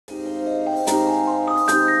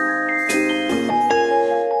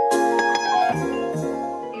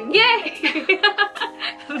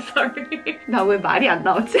sorry. 나 왜 말이 안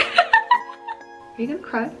나오지? Are you gonna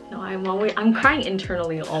cry? No, I'm crying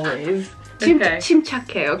internally always.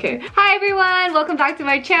 침착해, okay. Hi everyone, welcome back to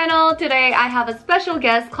my channel. Today I have a special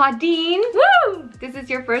guest, Claudine. Woo! This is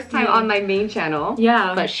your first time on my main channel.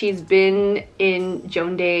 Yeah. But she's been in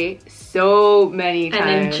Joan Day so many times.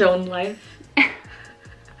 And in Joan life.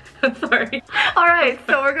 I'm sorry. Alright,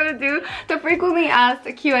 so we're gonna do the frequently asked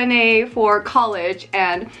Q&A for college,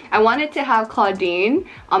 and I wanted to have Claudine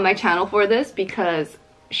on my channel for this because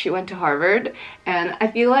she went to Harvard, and I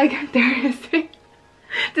feel like there is a...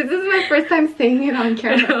 This is my first time saying it on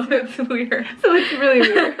camera. It's weird. So it's really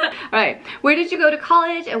weird. Alright, where did you go to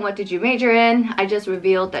college and what did you major in? I just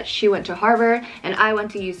revealed that she went to Harvard and I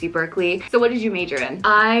went to UC Berkeley. So what did you major in?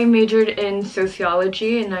 I majored in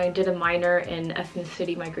sociology and I did a minor in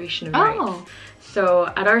ethnicity, migration, and rights.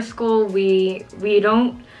 So at our school, we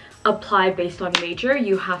don't apply based on major.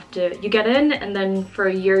 You get in, and then for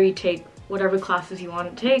a year you take whatever classes you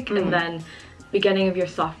want to take, and then beginning of your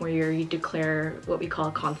sophomore year, you declare what we call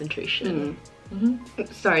a concentration.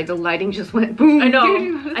 Sorry, the lighting just went boom. I know.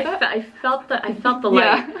 I felt the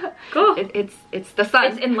light. Yeah. Cool. It's the sun.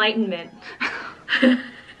 It's enlightenment.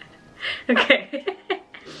 Okay.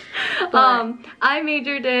 I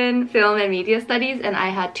majored in film and media studies, and I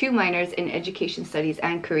had 2 minors in education studies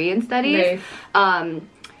and Korean studies. Nice.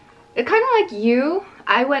 Kind of like you,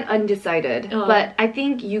 I went undecided, but I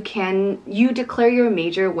think you declare your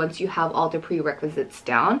major once you have all the prerequisites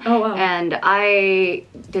down. Oh wow. And I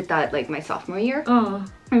did that like my sophomore year. Oh.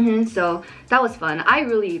 So that was fun. I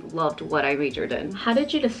really loved what I majored in. How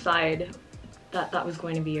did you decide that was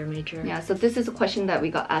going to be your major? Yeah, so this is a question that we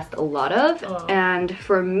got asked a lot of. And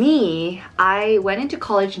for me, I went into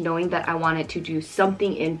college knowing that I wanted to do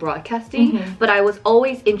something in broadcasting, but I was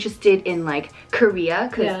always interested in like Korea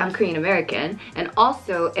because I'm Korean American, and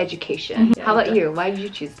also education. How about you? Why did you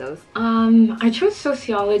choose those? I chose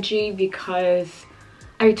sociology because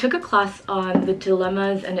I took a class on the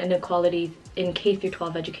dilemmas and inequalities in K through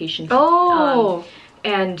 12 education.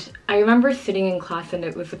 And I remember sitting in class, and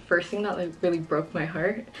it was the first thing that like really broke my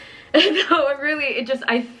heart. And so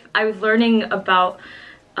I was learning about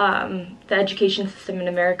the education system in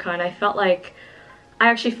America, and I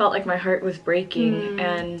actually felt like my heart was breaking,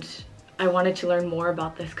 and I wanted to learn more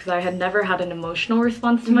about this because I had never had an emotional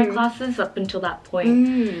response to my classes up until that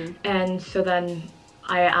point. And so then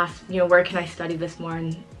I asked, where can I study this more,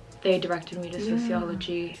 and they directed me to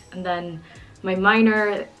sociology. And then my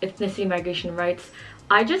minor, ethnicity, migration, and rights,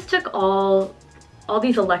 I just took all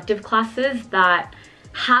these elective classes that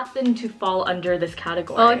happened to fall under this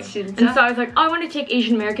category. And so I was like, I want to take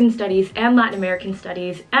Asian American studies and Latin American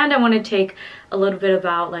studies, and I want to take a little bit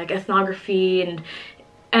about like ethnography, and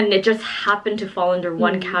it just happened to fall under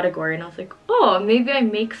one category, and I was like, oh, maybe I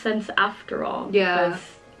make sense after all. Yeah. Because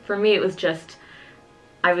for me it was just,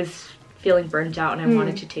 I was feeling burnt out, and I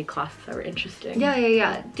wanted to take classes that were interesting.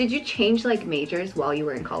 Yeah. Did you change like majors while you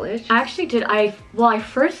were in college? I actually did. I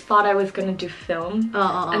first thought I was gonna do film,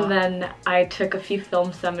 and then I took a few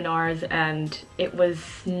film seminars, and it was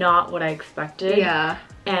not what I expected. Yeah.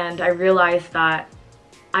 And I realized that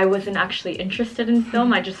I wasn't actually interested in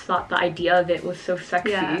film. I just thought the idea of it was so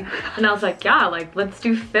sexy. And I was like, yeah, like let's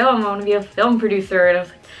do film. I want to be a film producer. And I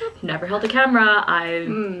was like, never held a camera. I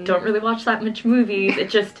don't really watch that much movies.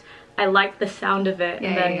 It just, I liked the sound of it,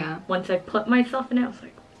 and then once I put myself in it, I was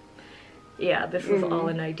like, yeah, this was all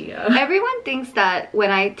an idea. Everyone thinks that when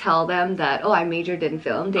I tell them that, oh, I majored in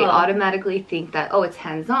film, they automatically think that, oh, it's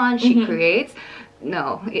hands-on, she creates.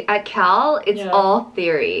 No, at Cal, it's all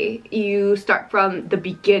theory. You start from the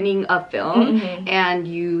beginning of film, and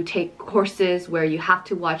you take courses where you have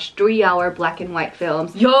to watch 3-hour black and white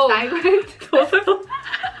films.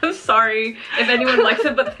 I'm sorry if anyone likes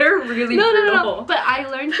it, but they're really brutal. No. But I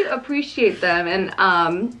learned to appreciate them, and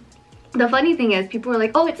the funny thing is, people were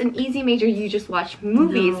like, oh, it's an easy major, you just watch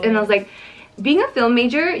movies. And I was like, being a film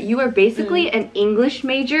major, you are basically an English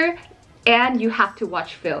major, and you have to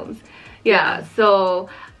watch films. Yeah, so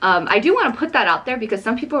I do want to put that out there because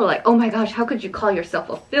some people are like, oh my gosh, how could you call yourself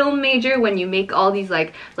a film major when you make all these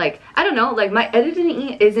like I don't know, like my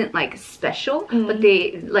editing isn't like special, but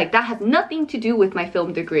they like that has nothing to do with my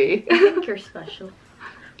film degree. I think you're special.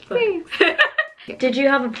 Thanks. Did you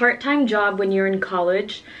have a part-time job when you were in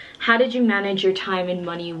college? How did you manage your time and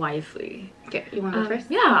money wisely? Okay, you want to go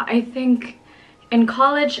first? Yeah, I think in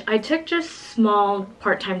college, I took just small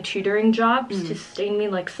part-time tutoring jobs to sustain me,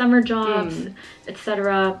 like summer jobs,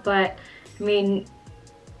 etc. But I mean,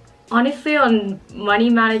 honestly, on money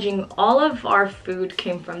managing, all of our food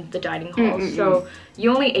came from the dining hall. So you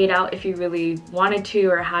only ate out if you really wanted to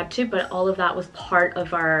or had to, but all of that was part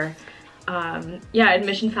of our yeah,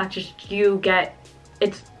 admission factors, you get,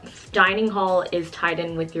 it's dining hall is tied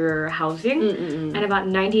in with your housing, and about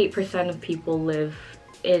 98% of people live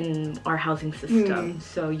in our housing system.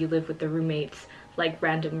 So you live with the roommates, like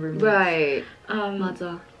random roommates. Right.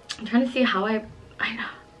 맞아. I'm trying to see how I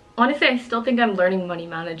honestly, I still think I'm learning money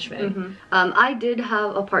management. I did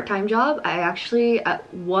have a part-time job. I actually,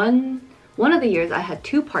 at one of the years, I had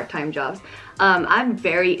 2 part-time jobs. I'm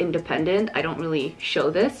very independent. I don't really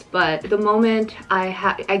show this, but the moment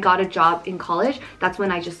I got a job in college, that's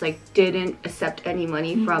when I just like didn't accept any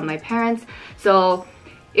money from my parents. So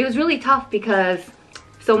it was really tough because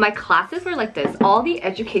so my classes were like this. All the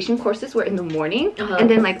education courses were in the morning, and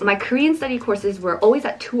then like my Korean study courses were always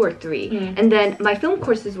at 2 or 3, and then my film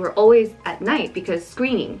courses were always at night because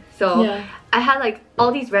screening. So I had like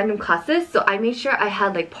all these random classes, so I made sure I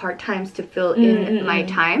had like part-times to fill in my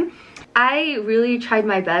time. I really tried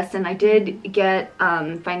my best, and I did get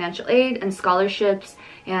financial aid and scholarships,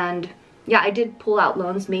 and yeah, I did pull out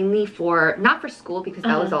loans mainly for, not for school because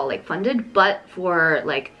that was all like funded, but for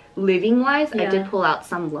like living wise. I did pull out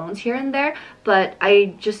some loans here and there, but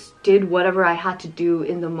I just did whatever I had to do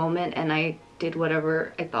in the moment, and I did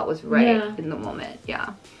whatever I thought was right in the moment.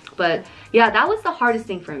 But yeah, that was the hardest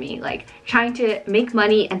thing for me, like trying to make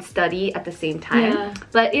money and study at the same time.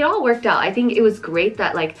 But it all worked out. I think it was great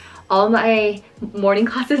that like all my morning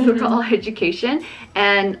classes were all education,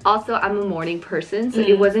 and also I'm a morning person, so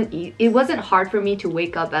it wasn't hard for me to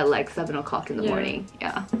wake up at like 7 o'clock in the morning.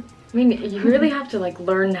 I mean, you really have to like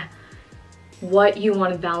learn what you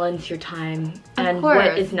want to balance your time and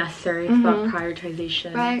what is necessary. It's about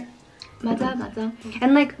prioritization. Right. 맞아, 맞아.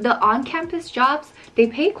 And like the on-campus jobs, they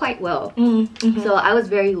pay quite well. So I was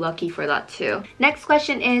very lucky for that too. Next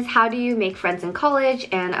question is, how do you make friends in college?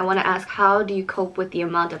 And I want to ask, how do you cope with the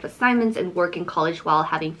amount of assignments and work in college while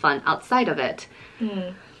having fun outside of it?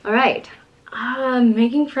 All right.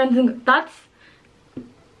 Making friends in, that's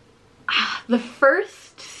the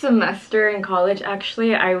first semester in college.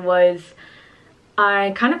 Actually,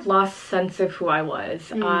 I kind of lost sense of who I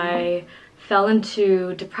was. I fell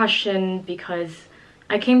into depression because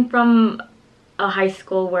I came from a high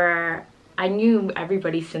school where I knew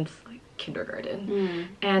everybody since like kindergarten,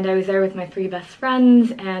 and I was there with my 3 best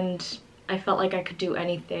friends, and I felt like I could do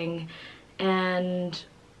anything. And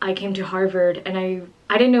I came to Harvard, and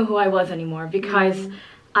I didn't know who I was anymore because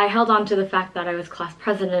I held on to the fact that I was class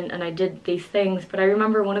president and I did these things. But I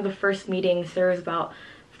remember one of the first meetings, there was about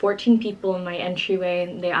 14 people in my entryway,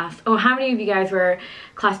 and they asked, oh, how many of you guys were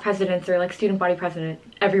class presidents or like student body president?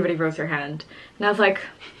 Everybody rose their hand. And I was like,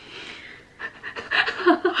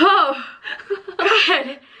 oh,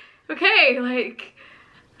 God, okay, like,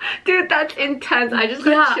 dude, that's intense. I just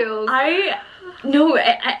got chills.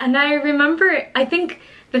 And I remember, I think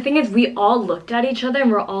the thing is we all looked at each other and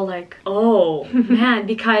we're all like, oh, man,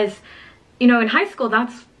 because, you know, in high school,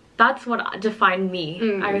 that's what defined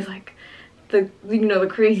me. I was like, the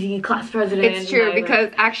crazy class president. It's true,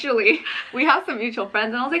 because actually we have some mutual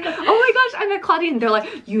friends, and I was like, oh my gosh, I met Claudine. They're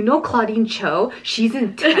like, you know Claudine Cho? She's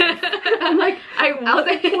intense. I'm like, I was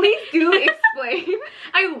like, please do explain.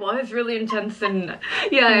 I was really intense in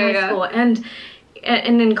high school, and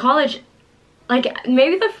in college, like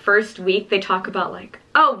maybe the first week they talk about like,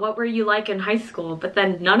 oh, what were you like in high school? But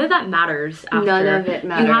then none of that matters after. None of it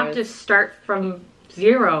matters. You have to start from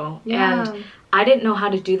 0, and I didn't know how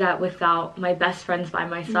to do that without my best friends by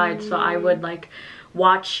my side. So I would like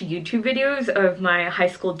watch YouTube videos of my high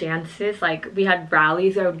school dances. Like we had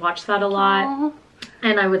rallies, I would watch that a lot.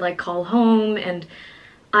 And I would like call home, and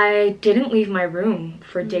I didn't leave my room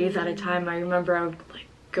for days at a time. I remember I would like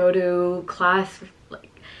go to class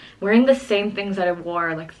like wearing the same things that I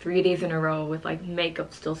wore like 3 days in a row with like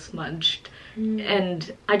makeup still smudged.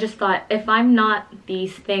 And I just thought, if I'm not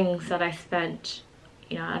these things that I spent,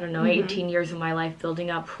 you know, I don't know, 18 years of my life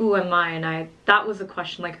building up, who am I? And that was a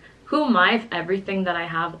question, like, who am I if everything that I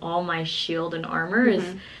have, all my shield and armor is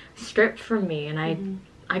stripped from me? And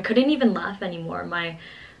I couldn't even laugh anymore. My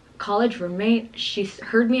college roommate, she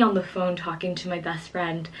heard me on the phone talking to my best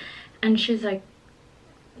friend, and she's like,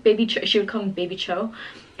 Baby Cho, she would call me Baby Cho,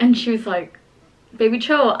 and she was like, Baby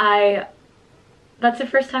Cho, that's the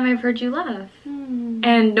first time I've heard you laugh.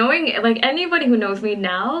 And knowing, like, anybody who knows me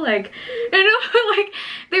now, like, you know, like,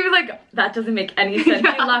 they were like, that doesn't make any sense.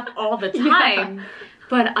 You laugh all the time.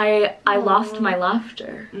 But I lost my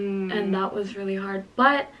laughter, and that was really hard.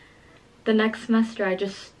 But the next semester, I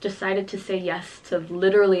just decided to say yes to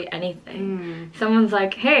literally anything. Someone's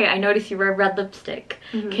like, hey, I noticed you wear red lipstick.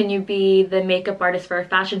 Can you be the makeup artist for a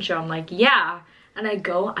fashion show? I'm like, yeah. And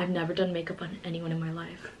I've never done makeup on anyone in my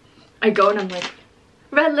life. I go and I'm like,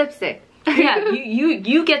 red lipstick. Yeah,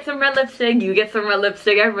 you get some red lipstick, you get some red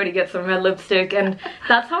lipstick, everybody gets some red lipstick, and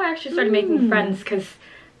that's how I actually started making friends, because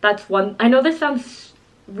that's one, I know this sounds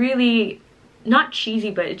really not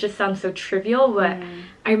cheesy, but it just sounds so trivial, but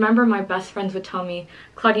I remember my best friends would tell me,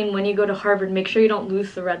 Claudine, when you go to Harvard, make sure you don't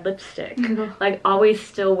lose the red lipstick. Like, always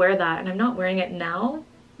still wear that, and I'm not wearing it now.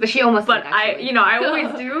 But she almost But did, I, you know, I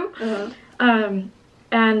always do.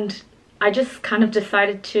 And I just kind of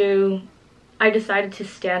decided to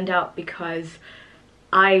stand out, because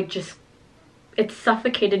it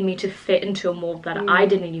suffocated me to fit into a mold that I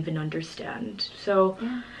didn't even understand. So,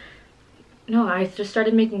 no, I just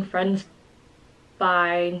started making friends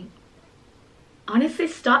by honestly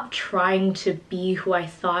stop trying to be who I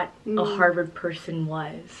thought a Harvard person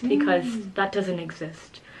was, because that doesn't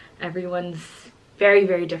exist. Everyone's very,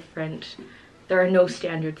 very different. There are no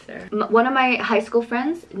standards there. One of my high school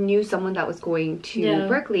friends knew someone that was going to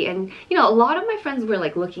Berkeley, and you know, a lot of my friends were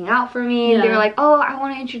like looking out for me, and they were like, oh, I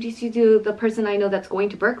want to introduce you to the person I know that's going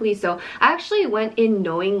to Berkeley. So I actually went in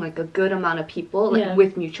knowing like a good amount of people, like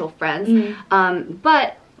with mutual friends.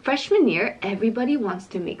 But freshman year, everybody wants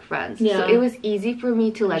to make friends. So it was easy for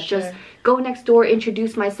me to like just go next door,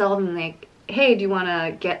 introduce myself, and like, hey, do you want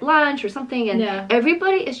to get lunch or something? And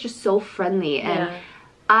everybody is just so friendly. And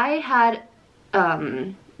I had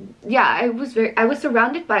I was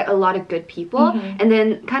surrounded by a lot of good people, and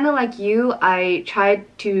then kind of like you, I tried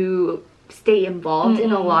to stay involved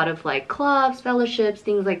in a lot of like clubs, fellowships,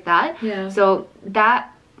 things like that. So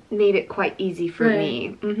that made it quite easy for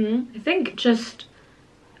me.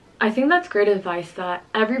 I think that's great advice, that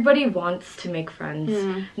everybody wants to make friends.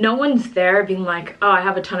 No one's there being like, oh, I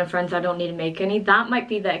have a ton of friends, I don't need to make any. That might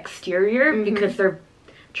be the exterior, because they're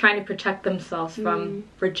trying to protect themselves from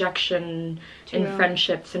rejection in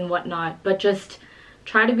friendships and whatnot. But just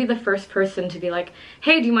try to be the first person to be like,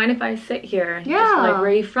 hey, do you mind if I sit here? Just like, where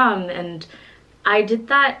are you from? And I did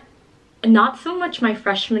that not so much my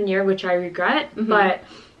freshman year, which I regret, but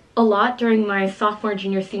a lot during my sophomore,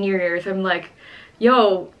 junior, senior years. I'm like,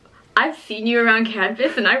 yo, I've seen you around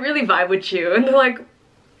campus and I really vibe with you. And they're like,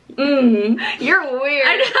 you're weird.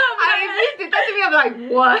 I know. If you did that to me, I'm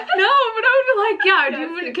like, what? No, but I was like,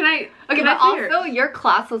 yeah, can I? Okay, but also your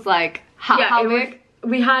class was like, how big?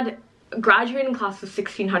 We had graduating class was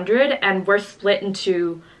 1,600, and we're split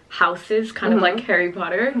into houses, kind of like Harry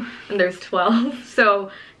Potter, and there's 12.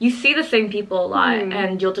 So you see the same people a lot,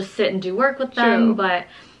 and you'll just sit and do work with them. But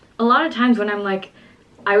a lot of times when I'm like,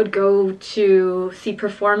 I would go to see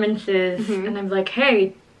performances, and I'm like,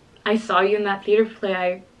 hey, I saw you in that theater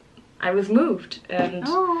play. I was moved,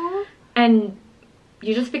 and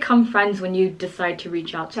you just become friends when you decide to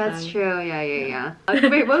reach out to them. That's true. Yeah.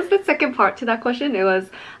 Wait, what was the second part to that question? It was,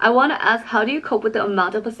 I want to ask, how do you cope with the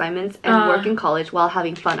amount of assignments and work in college while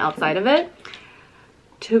having fun outside of it?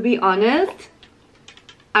 To be honest,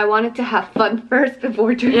 I wanted to have fun first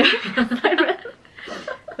before doing assignments.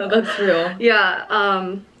 No, that's real.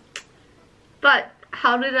 Yeah. But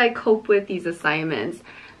how did I cope with these assignments?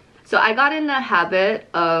 So I got in the habit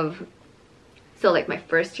of, so like my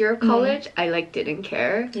first year of college, I like didn't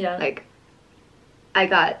care. Like I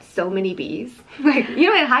got so many B's. Like, you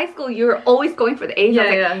know, in high school you were always going for the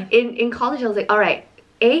A's. In college I was like, all right,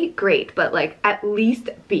 A, great, but like at least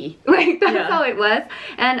B. Like that's how it was.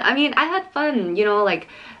 And I mean, I had fun, you know, like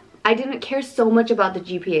I didn't care so much about the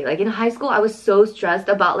GPA. Like in high school, I was so stressed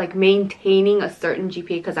about like maintaining a certain GPA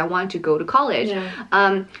because I wanted to go to college.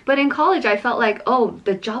 But in college, I felt like, oh,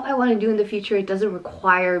 the job I want to do in the future, it doesn't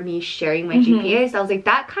require me sharing my GPA. So I was like,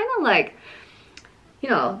 that kind of like, you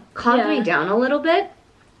know, calmed me down a little bit.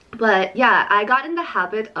 But yeah, I got in the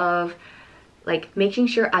habit of like making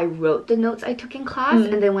sure I wrote the notes I took in class,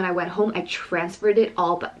 and then when I went home I transferred it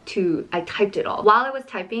all back to, I typed it all. While I was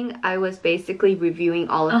typing, I was basically reviewing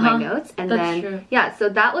all of my notes, and so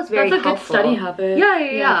that was very helpful. That's a good study habit.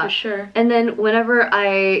 Yeah, for sure. And then whenever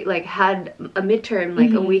I like had a midterm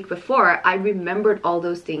like a week before, I remembered all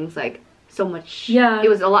those things like so much. It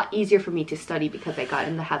was a lot easier for me to study because I got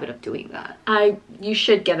in the habit of doing that. You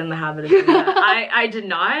should get in the habit of doing that. I did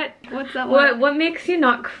not. What's that one? What makes you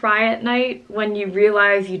not cry at night when you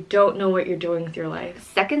realize you don't know what you're doing with your life?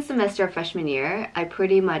 Second semester of freshman year, I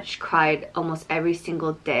pretty much cried almost every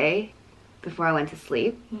single day before I went to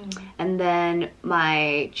sleep. And then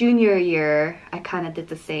my junior year, I kind of did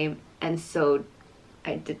the same, and so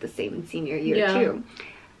I did the same in senior year too.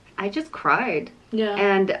 I just cried.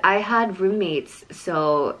 And I had roommates,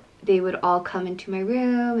 so they would all come into my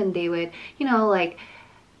room and they would, you know, like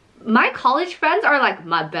my college friends are like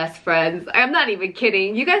my best friends. I'm not even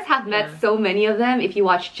kidding. You guys have met so many of them if you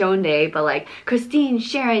watch Joan Day, but like Christine,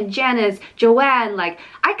 Sharon, Janice, Joan, like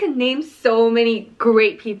I could name so many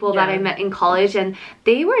great people that I met in college, and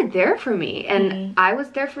they were there for me, and I was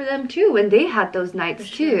there for them too when they had those nights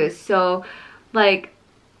too. So like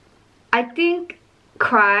I think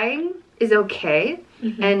crying is okay.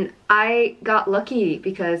 And I got lucky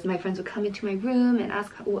because my friends would come into my room and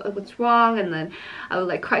ask what's wrong, and then I would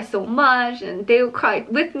like cry so much and they would cry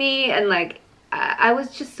with me, and like I was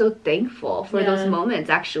just so thankful for those moments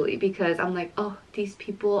actually, because I'm like, oh, these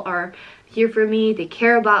people are here for me, they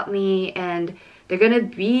care about me, and they're gonna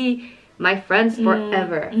be my friends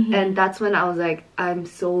forever. And that's when I was like, I'm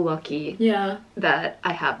so lucky that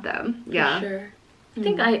I have them. For sure. I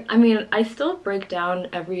think I mean I still break down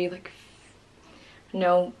every like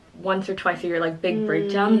once or twice a year, like big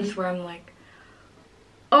breakdowns where I'm like,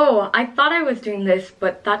 oh, I thought I was doing this,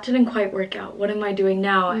 but that didn't quite work out. What am I doing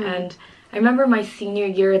now? And I remember my senior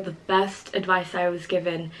year, the best advice I was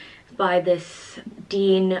given by this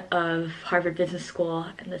dean of Harvard Business School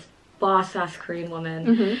and this boss-ass Korean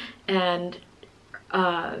woman. And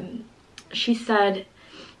she said,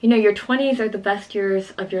 you know, your 20s are the best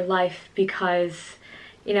years of your life because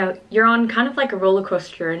you know, you're on kind of like a roller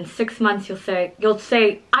coaster. In 6 months you'll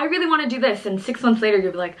say, I really want to do this, and 6 months later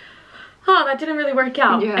you'll be like, oh, that didn't really work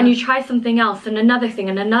out. And you try something else and another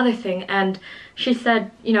thing and another thing. And she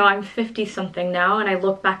said, you know, I'm 50 something now, and I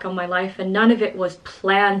look back on my life and none of it was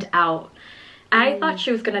planned out. I thought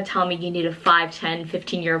she was going to tell me you need a 5, 10,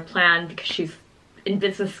 15-year plan because she's in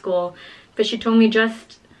business school, but she told me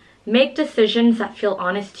just make decisions that feel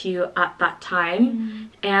honest to you at that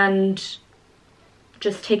time and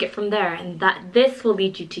just take it from there, and that this will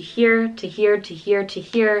lead you to here, to here, to here, to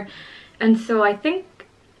here. And so I think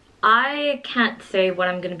I can't say what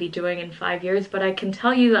I'm going to be doing in 5 years, but I can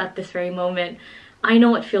tell you at this very moment, I know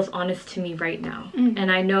what feels honest to me right now.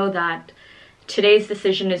 And I know that today's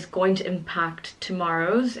decision is going to impact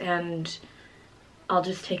tomorrow's, and I'll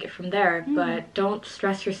just take it from there. But don't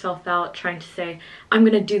stress yourself out trying to say, I'm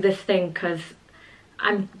going to do this thing, because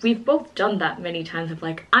we've both done that many times of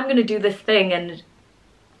like, I'm going to do this thing, and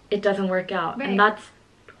it doesn't work out. And that's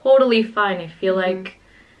totally fine. I feel like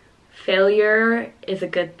failure is a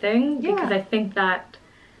good thing because I think that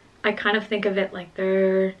I kind of think of it like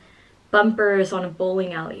they're bumpers on a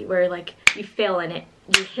bowling alley where like you fail and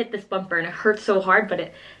you hit this bumper and it hurts so hard, but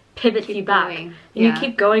it pivots you back. And you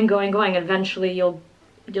keep going, going, going. Eventually you'll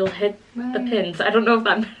hit the pins. I don't know if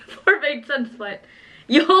that metaphor made sense, but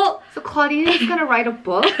So Claudia is gonna write a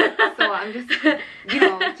book, so I'm just,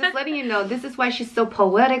 just letting you know, this is why she's so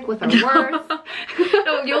poetic with her words.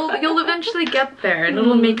 No, you'll eventually get there, and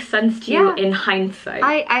it'll make sense to you in hindsight.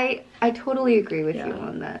 I totally agree with you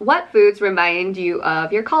on that. What foods remind you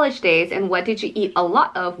of your college days, and what did you eat a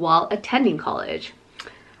lot of while attending college?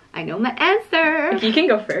 I know my answer. You can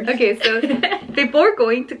go first. Okay, so before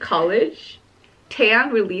going to college,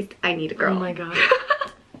 Taeyang released I Need a Girl. Oh my god.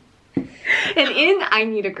 And in I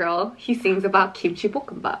Need a Girl, he sings about kimchi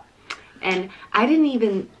bokkeumbap. And I didn't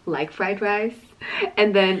even like fried rice.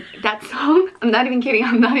 And then that song, I'm not even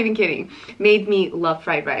kidding, made me love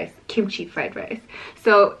fried rice, kimchi fried rice.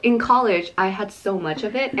 So in college, I had so much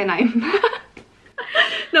of it, and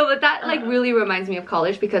no, but that like really reminds me of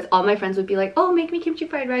college because all my friends would be like, oh, make me kimchi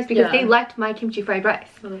fried rice, because they liked my kimchi fried rice.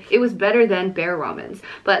 It was better than bear ramens.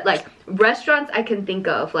 But like restaurants I can think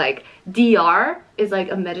of, like DR is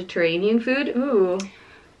like a Mediterranean food. Ooh,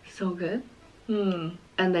 so good. And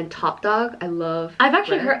then Top Dog, I love. I've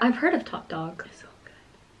heard of Top Dog. It's so good.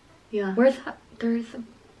 Yeah. Where's that? There's a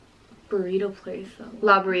burrito place though.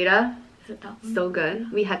 La Burrita. Is it that one? So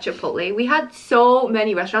good. We had Chipotle. We had so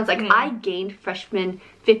many restaurants. Like I gained freshman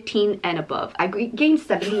 15 and above. I gained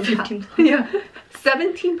 17 pounds. Yeah.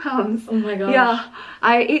 17 pounds. Oh my gosh. Yeah.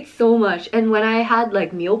 I ate so much. And when I had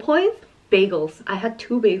like meal points, bagels. I had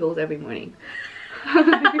 2 bagels every morning.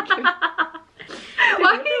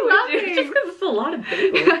 Why are you laughing? Just because it's a lot of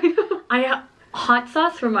bagels. Hot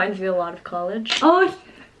sauce reminds me a lot of college. Oh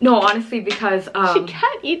no, honestly, because she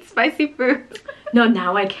can't eat spicy food. No,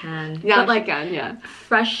 now I can. Yeah, like I can. Yeah.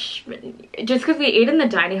 Fresh, just because we ate in the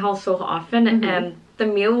dining hall so often, and the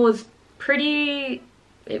meal was pretty.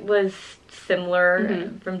 It was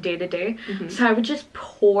similar from day to day, so I would just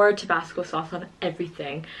pour Tabasco sauce on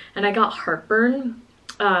everything, and I got heartburn.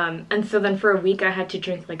 And so then for a week I had to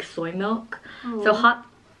drink like soy milk. So hot.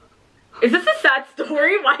 Is this a sad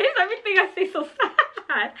story? Why is everything I say so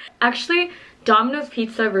sad? Actually, Domino's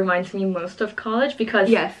Pizza reminds me most of college because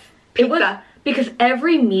yes, pizza. Because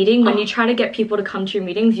every meeting, when you try to get people to come to your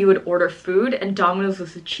meetings, you would order food, and Domino's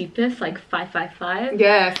was the cheapest, like $5.55.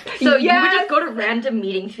 Yes. So you would just go to random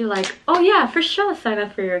meetings, be like, oh yeah, for sure, sign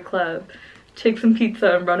up for your club. Take some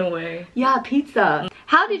pizza and run away. Yeah, pizza.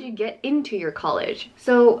 How did you get into your college?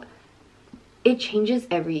 So it changes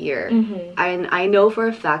every year. And I know for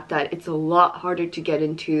a fact that it's a lot harder to get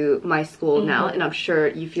into my school now, and I'm sure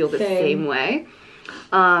you feel the same way.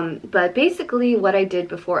 But basically what I did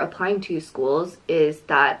before applying to schools is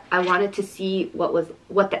that I wanted to see what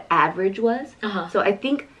the average was. So I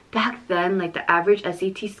think back then, like, the average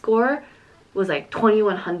SAT score was like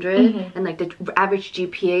 2100, and like the average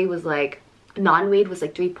GPA was like, non-Wade was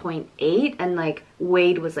like 3.8, and like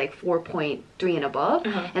Wade was like 4.3 and above.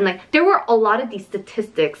 And like there were a lot of these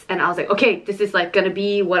statistics, and I was like, okay, this is like gonna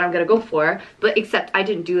be what I'm gonna go for. But except I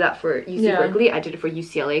didn't do that for UC Berkeley. I did it for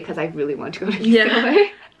UCLA because I really wanted to go to UCLA.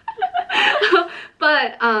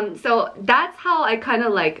 But so that's how I kind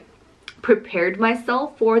of like prepared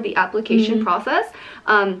myself for the application process.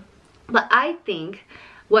 But I think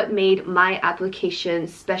what made my application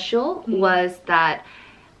special was that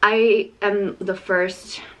I am the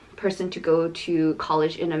first person to go to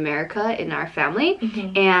college in America in our family,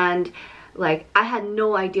 and like I had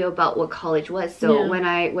no idea about what college was. So when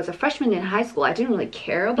I was a freshman in high school, I didn't really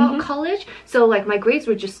care about college. So like my grades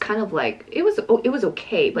were just kind of like, it was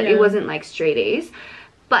okay, but it wasn't like straight A's.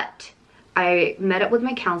 But I met up with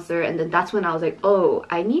my counselor, and then that's when I was like, oh,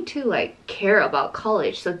 I need to like care about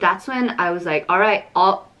college. So that's when I was like, all right,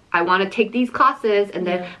 I want to take these classes, and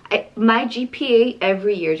then my GPA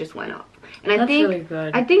every year just went up. And I think really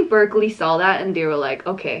good. I think Berkeley saw that, and they were like,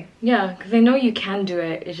 okay. Yeah, because they know you can do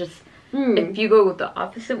it. It's just if you go the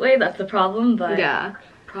opposite way, that's the problem. But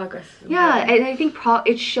progress. Yeah, and I think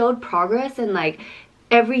it showed progress, and like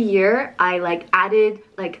every year I like added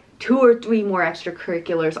like 2 or 3 more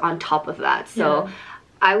extracurriculars on top of that. So.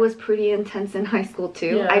 I was pretty intense in high school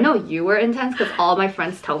too. I know you were intense because all my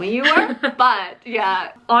friends tell me you were, but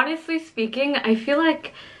yeah. Honestly speaking, I feel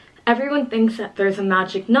like everyone thinks that there's a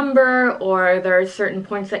magic number or there are certain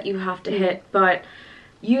points that you have to hit, but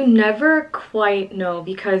you never quite know,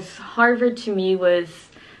 because Harvard to me was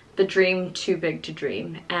the dream too big to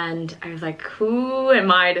dream, and I was like, who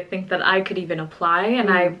am I to think that I could even apply?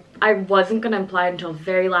 And I wasn't gonna apply until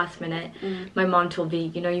very last minute. My mom told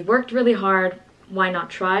me, you know, you worked really hard, why not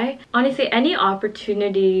try? Honestly, any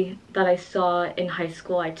opportunity that I saw in high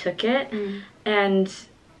school, I took it. And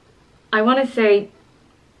I want to say,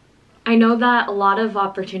 I know that a lot of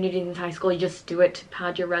opportunities in high school, you just do it to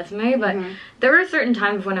pad your resume, but there were certain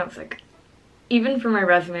times when I was like, even for my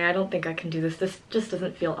resume, I don't think I can do this. This just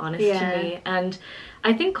doesn't feel honest to me. And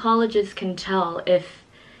I think colleges can tell. If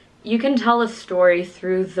you can tell a story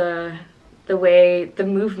through the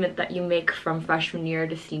movement that you make from freshman year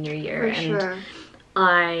to senior year.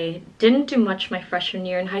 I didn't do much my freshman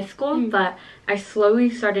year in high school, but I slowly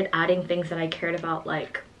started adding things that I cared about,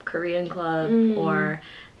 like Korean club or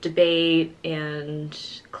debate and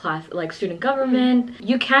class, like student government.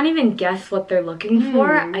 You can't even guess what they're looking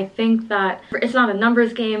for. I think that it's not a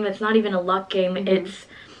numbers game, it's not even a luck game. It's,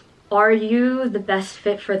 are you the best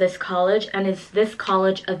fit for this college, and is this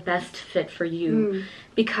college a best fit for you?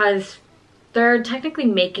 Because they're technically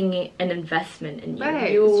making an investment in you.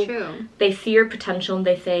 Right, it's true. They see your potential and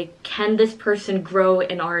they say, can this person grow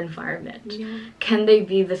in our environment? Can they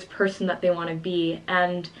be this person that they want to be?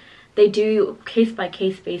 And they do case by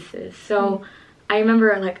case basis. So I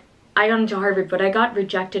remember, like, I got into Harvard, but I got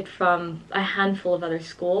rejected from a handful of other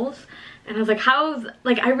schools. And I was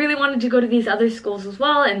like, I really wanted to go to these other schools as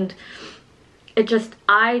well. And I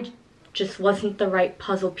just wasn't the right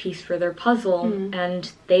puzzle piece for their puzzle,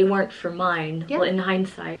 and they weren't for mine. Well, in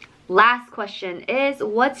hindsight. Last question is,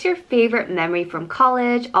 what's your favorite memory from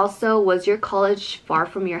college? Also, was your college far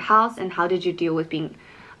from your house, and how did you deal with being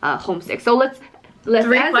homesick? So let's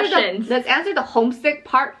answer the homesick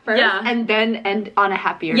part first, and then end on a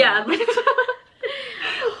happier note.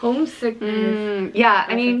 Homesickness.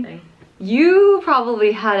 I mean, you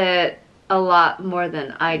probably had it a lot more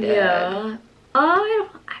than I did.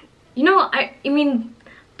 I mean,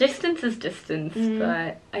 distance is distance,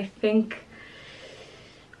 but I think,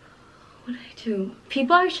 what did I do?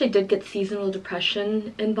 People actually did get seasonal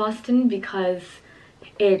depression in Boston because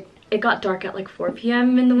it got dark at like 4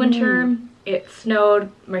 p.m. in the winter. It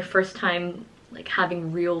snowed, my first time like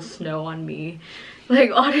having real snow on me.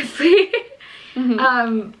 Like, honestly.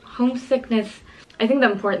 Homesickness, I think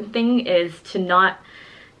the important thing is to not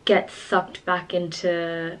get sucked back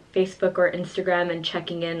into Facebook or Instagram and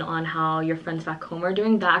checking in on how your friends back home are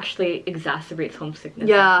doing. That actually exacerbates homesickness.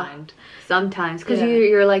 Sometimes, because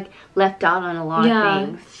you're like left out on a lot of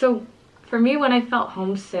things. So For me, when I felt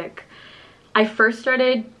homesick, I first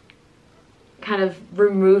started kind of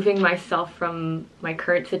removing myself from my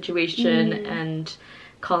current situation and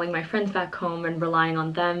calling my friends back home and relying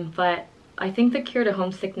on them. But I think the cure to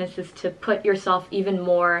homesickness is to put yourself even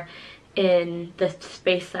more in the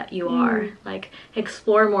space that you are. Like,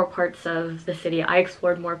 explore more parts of the city. I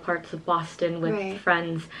explored more parts of Boston with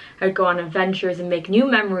friends. I would go on adventures and make new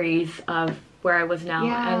memories of where I was now.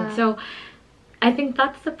 And so I think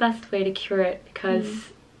that's the best way to cure it, because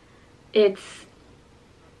it's,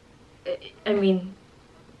 I mean,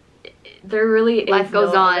 there really is life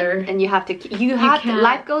goes no on other, and you have to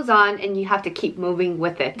life goes on and you have to keep moving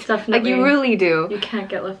with it. Definitely. Like, you really do. You can't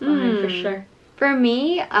get left behind, for sure. For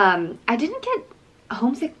me, I didn't get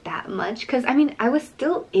homesick that much because, I mean, I was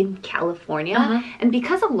still in California, and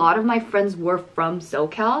because a lot of my friends were from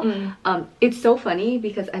SoCal, it's so funny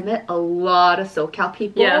because I met a lot of SoCal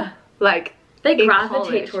people. Like, they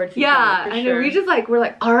gravitate towards each other, for and sure. we just like, we're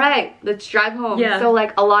like, all right, let's drive home. So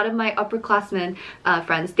like a lot of my upperclassmen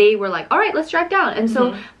friends, they were like, all right, let's drive down. And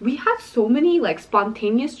so we had so many like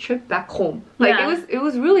spontaneous trips back home. Like, it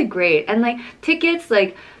was really great. And like tickets,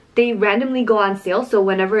 like, they randomly go on sale, so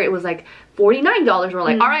whenever it was like $49, we're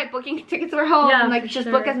like, all right, booking tickets for home, and like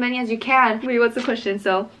just book as many as you can. Wait, what's the question?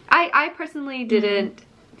 So I personally didn't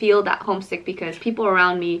feel that homesick because people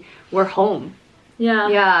around me were home.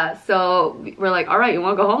 So we're like, all right, you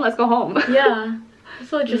want to go home? Let's go home.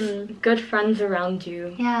 So just good friends around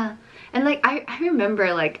you. And like I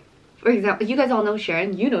remember, like, for example, you guys all know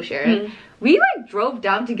Sharon, you know Sharon. We like drove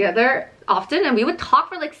down together often and we would talk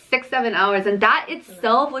for like 6-7 hours, and that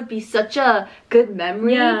itself would be such a good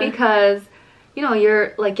memory because, you know,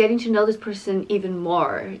 you're like getting to know this person even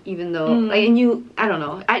more, even though like, and you, I don't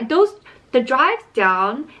know, the drives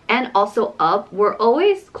down and also up were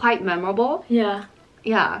always quite memorable. God.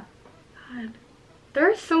 There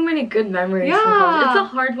are so many good memories from college. It's a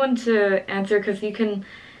hard one to answer because you can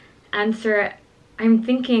answer, I'm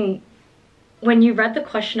thinking, when you read the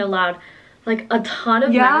question aloud, like a ton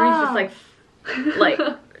of memories just like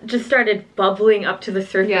just started bubbling up to the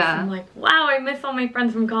surface. I'm like, wow, I miss all my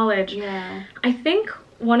friends from college. I think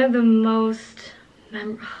one of the most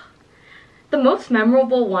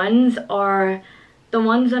memorable ones are the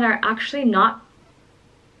ones that are actually not,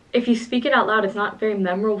 if you speak it out loud, it's not very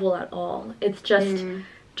memorable at all. It's just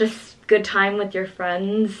good time with your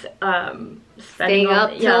friends, staying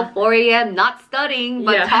up till 4 a.m, not studying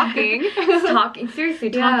but talking. Talking with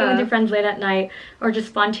your friends late at night, or just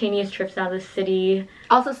spontaneous trips out of the city.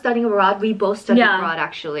 Also studying abroad. We both studied abroad,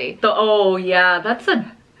 actually. That's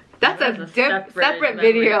a separate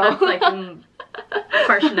video. That's like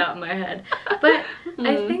parsing out in my head. But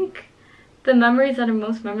I think the memories that are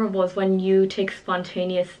most memorable is when you take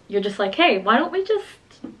spontaneous, you're just like, hey, why don't we just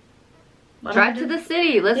drive to the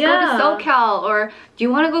city, let's go to SoCal, or do you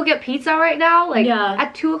want to go get pizza right now? Like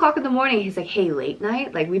at 2 o'clock in the morning, he's like, hey, late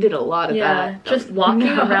night? Like, we did a lot of that. Just walking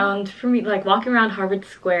around, for me, like walking around Harvard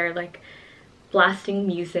Square, like blasting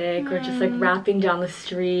music or just like rapping down the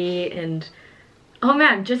street, and oh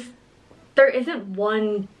man, just there isn't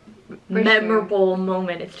one memorable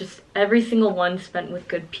moment. It's just every single one spent with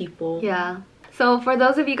good people. So for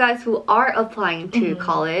those of you guys who are applying to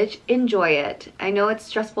college, enjoy it. I know it's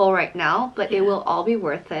stressful right now, but it will all be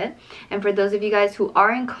worth it. And for those of you guys who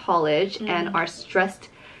are in college and are stressed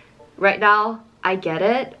right now, I get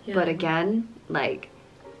it. But again, like,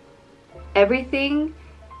 everything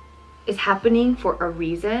is happening for a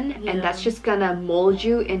reason, and that's just gonna mold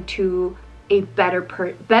you into a better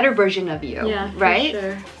version of you, right? For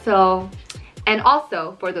sure. So, and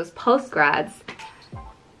also for those post-grads,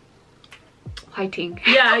 fighting.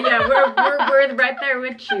 We're right there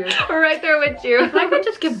with you. We're right there with you. If I could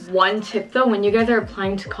just give one tip though, when you guys are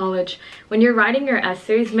applying to college, when you're writing your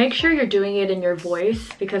essays, make sure you're doing it in your voice,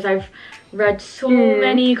 because I've read so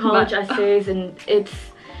many college essays, and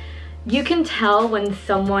you can tell when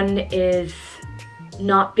someone is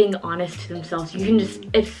not being honest to themselves. You can just,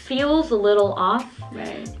 it feels a little off.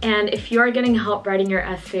 And if you are getting help writing your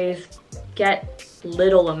essays, get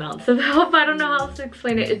little amounts of help. I don't know how else to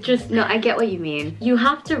explain it. It just, no, I get what you mean. You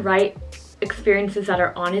have to write experiences that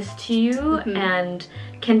are honest to you, and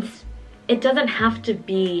it doesn't have to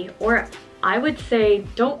be, or I would say,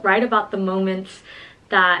 don't write about the moments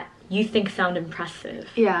that you think sound impressive.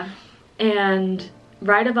 And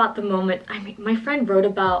write about the moment. I mean, my friend wrote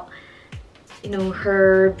about, you know,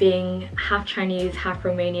 her being half Chinese, half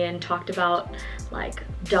Romanian, talked about like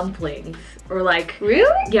dumplings, or like,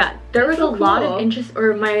 there was a lot of interest.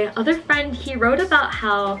 Or my other friend, he wrote about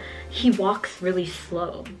how he walks really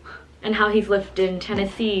slow, and how he's lived in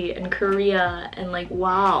Tennessee and Korea and like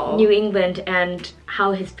wow, New England, and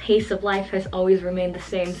how his pace of life has always remained the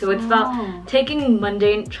same. So it's about taking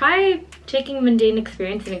mundane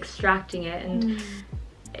experience and extracting it. And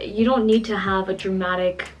you don't need to have a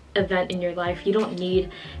dramatic event in your life. You don't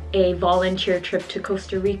need a volunteer trip to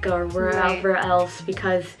Costa Rica or wherever else,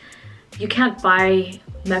 because you can't buy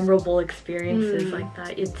memorable experiences like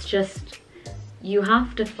that. It's just, you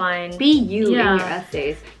have to find... Be you in your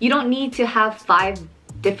essays. You don't need to have 5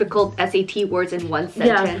 difficult SAT words in one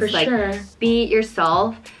sentence. Yeah, for like, sure. Be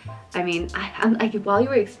yourself. I mean, I'm like, while you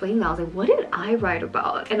were explaining that, I was like, what did I write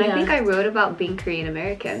about? And I think I wrote about being Korean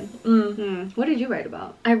American. What did you write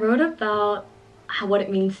about? I wrote about what it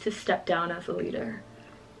means to step down as a leader.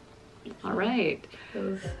 All right. It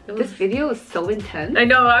was this video is so intense. I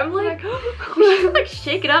know, I'm like, we should like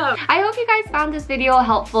shake it up. I hope you guys found this video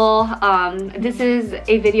helpful. This is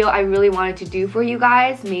a video I really wanted to do for you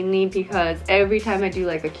guys, mainly because every time I do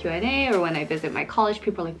like a Q&A or when I visit my college,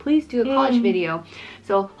 people are like, please do a college video.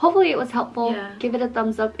 So hopefully it was helpful. Give it a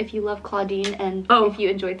thumbs up if you love Claudine and if you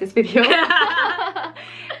enjoyed this video.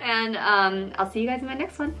 And I'll see you guys in my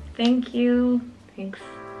next one. Thank you. Thanks.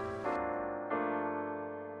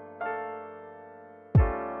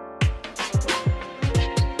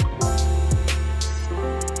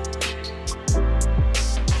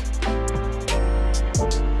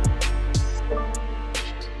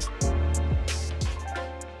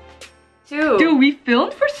 Dude, we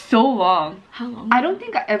filmed for so long. How long? I don't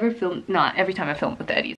think I ever filmed, not every time I filmed with the Eddies.